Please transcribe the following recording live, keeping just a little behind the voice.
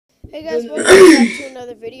Hey guys, welcome back to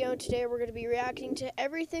another video. Today we're going to be reacting to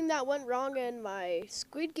everything that went wrong in my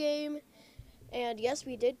Squid Game. And yes,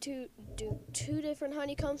 we did do two different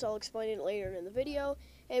honeycombs. I'll explain it later in the video.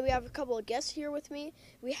 And we have a couple of guests here with me.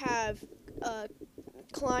 We have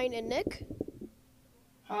Klein and Nick.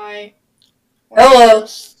 Hi. Hello.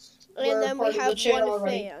 And then we have one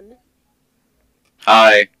fan.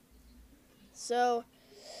 Hi. So,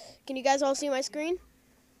 can you guys all see my screen?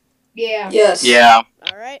 Yeah. Yes. Yeah.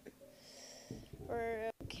 Alright.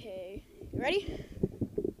 Okay. You ready?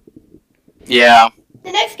 Yeah.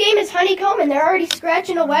 The next game is honeycomb, and they're already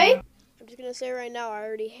scratching away. I'm just gonna say right now, I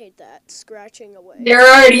already hate that scratching away. They're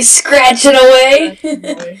already scratching away.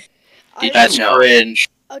 That's cringe.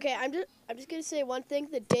 Okay, I'm just gonna say one thing.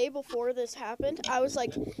 The day before this happened, I was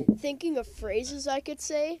like thinking of phrases I could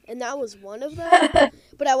say, and that was one of them.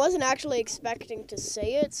 But I wasn't actually expecting to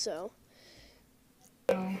say it, so.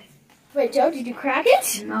 Wait, Joe, did you crack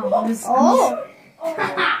it? No. Oh.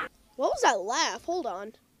 What was that laugh? Hold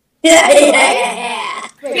on. Yeah.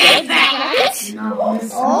 Wait, Joe, did you crack it? No.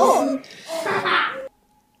 Oh.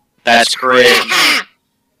 That's cringe.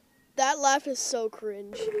 That laugh is so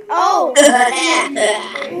cringe. Oh.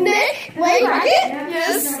 Nick, wait, crack it?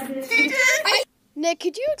 Yes. Nick,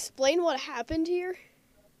 could you explain what happened here?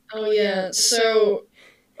 Oh yeah. So,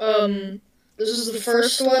 this is the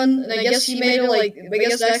first one, and I guess he made it like. I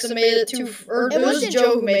guess Daxton made it too. Or it was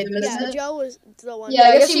Joe who made them, isn't Yeah, it? Joe was the one. Yeah,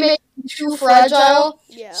 I guess he made it too fragile.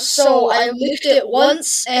 Yeah. So I licked it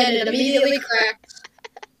once, and it immediately cracked.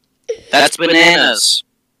 That's bananas.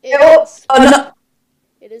 It is. Oh no.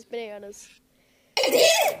 It is bananas.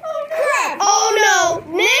 Oh, crap. Oh,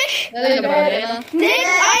 no. Nick? That ain't a banana. Nick,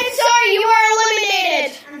 I'm sorry, you are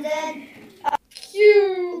eliminated. I'm dead.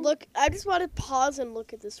 Look, I just want to pause and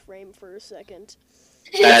look at this frame for a second.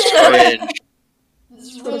 That's cringe. Nick,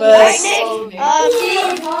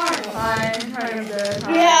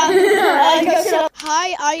 yeah.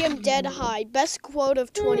 Hi, I am dead high. Best quote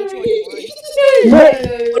of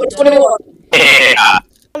 2021. 21. Yeah.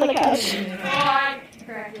 On the couch.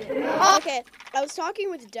 Okay, I was talking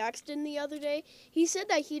with Daxton the other day. He said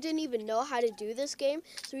that he didn't even know how to do this game,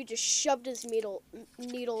 so he just shoved his needle in the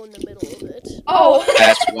middle of it. Oh.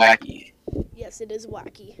 That's wacky. Yes, it is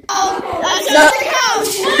wacky. Oh, that's on the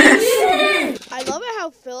couch. I love it how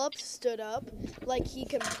Philups stood up like he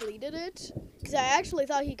completed it, because I actually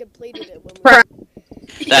thought he completed it when we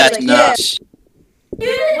That's nuts. What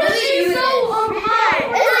are you so high?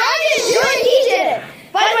 I didn't do it, he did it.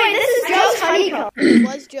 By the way, this is Joe's honeycomb. It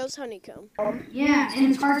was Joe's honeycomb. Yeah, and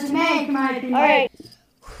it's hard to make, in my opinion. Alright.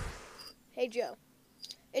 Hey, Joe.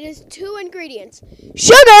 It is 2 ingredients.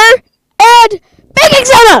 Sugar and baking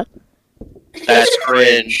soda! That's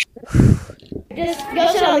cringe. Just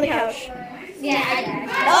go sit on the couch.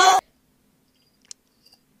 Yeah.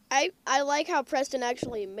 I like how Preston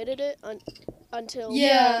actually admitted it until,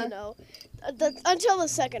 Yeah. you know, until the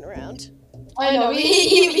second round. I know.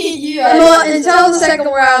 Until the second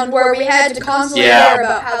round where we had to constantly hear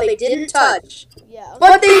about how they didn't touch. Yeah.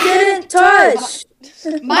 But they didn't touch!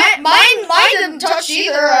 Mine didn't touch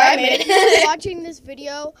either. I made it. Watching this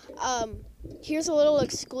video, here's a little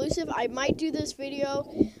exclusive. I might do this video.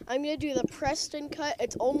 I'm going to do the Preston cut.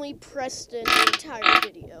 It's only Preston the entire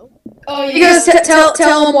video. Oh, yeah. Because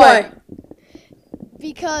tell them why.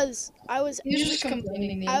 Because I was... He was just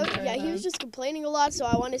complaining. Yeah, he was just complaining a lot, so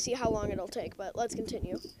I want to see how long it'll take, but let's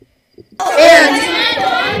continue.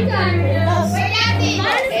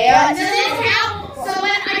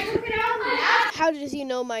 How does he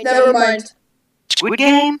know my Never name? mind. Squid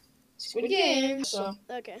Game? Squid Game. So.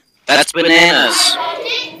 Okay. That's bananas.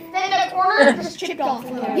 Then the corner just chipped off.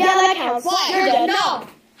 Yeah, that counts. You're dead. No.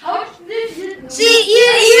 See,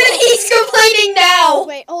 even he's complaining now.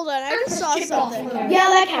 Wait, hold on. I just saw something. Yeah,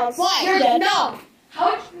 that counts. You're dead. No.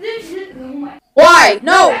 Why?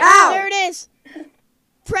 No, how? There it is.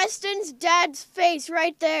 Preston's dad's face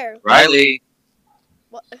right there. Riley.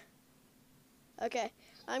 What? Okay.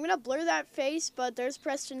 I'm going to blur that face, but there's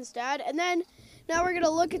Preston's dad. And then, now we're going to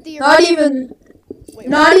look at the... Not even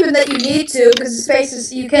that you need to, because the space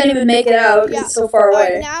is, you can't even make it out because it's so far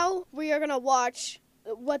away. Now, we are going to watch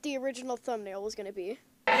what the original thumbnail was going to be.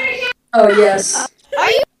 Oh, yes.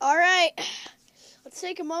 Alright. Let's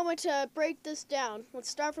take a moment to break this down. Let's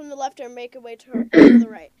start from the left and make our way to the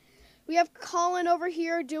right. We have Colin over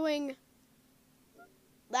here doing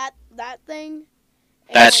that thing.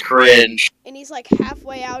 That's cringe. And he's like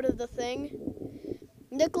halfway out of the thing.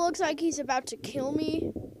 Nick looks like he's about to kill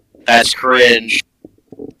me. That's cringe.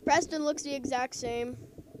 Preston looks the exact same.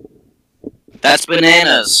 That's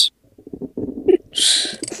bananas.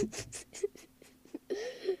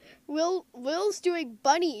 Will's doing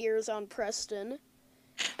bunny ears on Preston.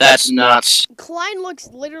 That's nuts. Klein looks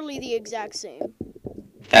literally the exact same.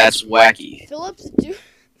 That's wacky. Philip's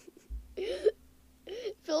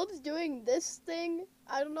doing this thing.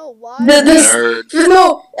 I don't know why. Nerd.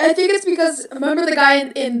 No, I think it's because remember the guy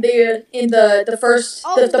in the first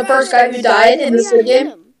the first guy who died in the Squid Game?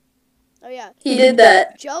 Him. Oh yeah. He did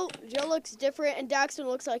that. Joe looks different, and Daxton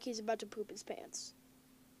looks like he's about to poop his pants.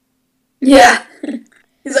 Yeah.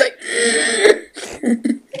 He's like.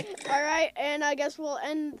 All right, and I guess we'll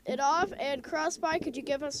end it off. And Crossby, could you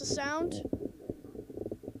give us a sound?